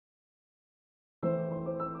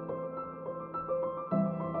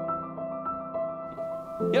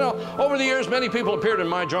You know, over the years, many people appeared in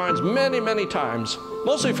my drawings many times,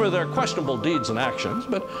 mostly for their questionable deeds and actions,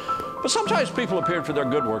 but sometimes people appeared for their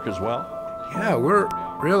good work as well. Yeah, we're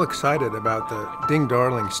real excited about the Ding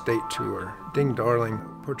Darling State Tour. Ding Darling,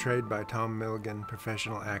 portrayed by Tom Milligan,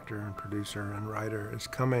 professional actor and producer and writer, is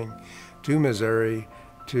coming to Missouri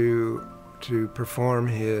to perform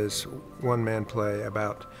his one-man play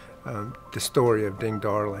about the story of Ding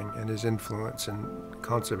Darling and his influence in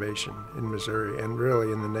conservation in Missouri and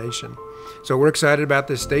really in the nation. So we're excited about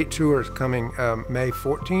this state tour. It's coming May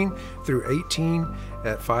 14 through 18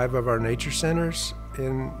 at 5 of our nature centers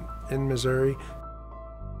in Missouri.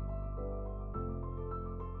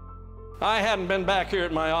 I hadn't been back here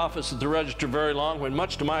at my office at the Register very long when,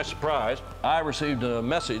 much to my surprise, I received a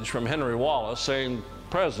message from Henry Wallace saying the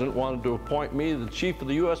President wanted to appoint me the chief of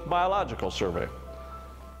the U.S. Biological Survey.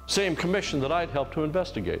 Same commission that I'd helped to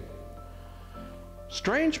investigate.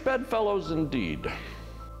 Strange bedfellows indeed.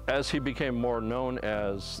 As he became more known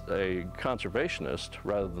as a conservationist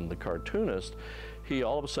rather than the cartoonist, he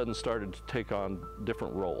all of a sudden started to take on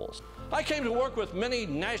different roles. I came to work with many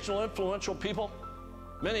national influential people.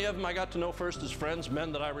 Many of them I got to know first as friends,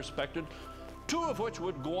 men that I respected, 2 of which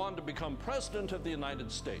would go on to become President of the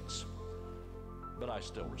United States. But I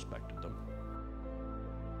still respected them.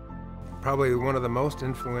 Probably one of the most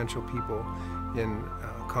influential people in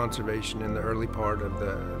conservation in the early part of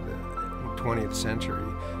the 20th century,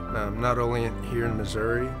 not only here in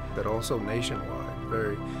Missouri, but also nationwide.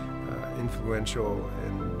 Very influential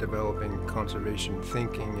in developing conservation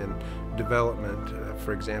thinking and development.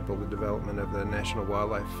 For example, the development of the National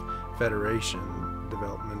Wildlife Federation,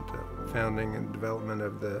 founding and development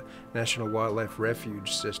of the National Wildlife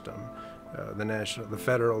Refuge System, the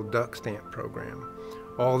federal duck stamp program.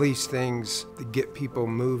 All these things that get people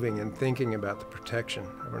moving and thinking about the protection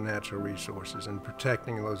of our natural resources and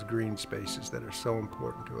protecting those green spaces that are so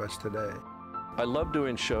important to us today. I love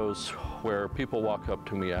doing shows where people walk up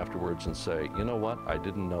to me afterwards and say, you know what, I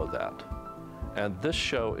didn't know that. And this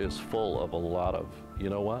show is full of a lot of, you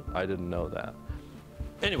know what, I didn't know that.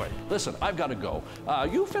 Anyway, listen, I've got to go.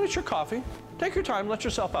 You finish your coffee, take your time, let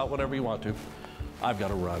yourself out whenever you want to. I've got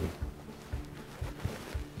to run.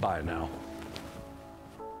 Bye now.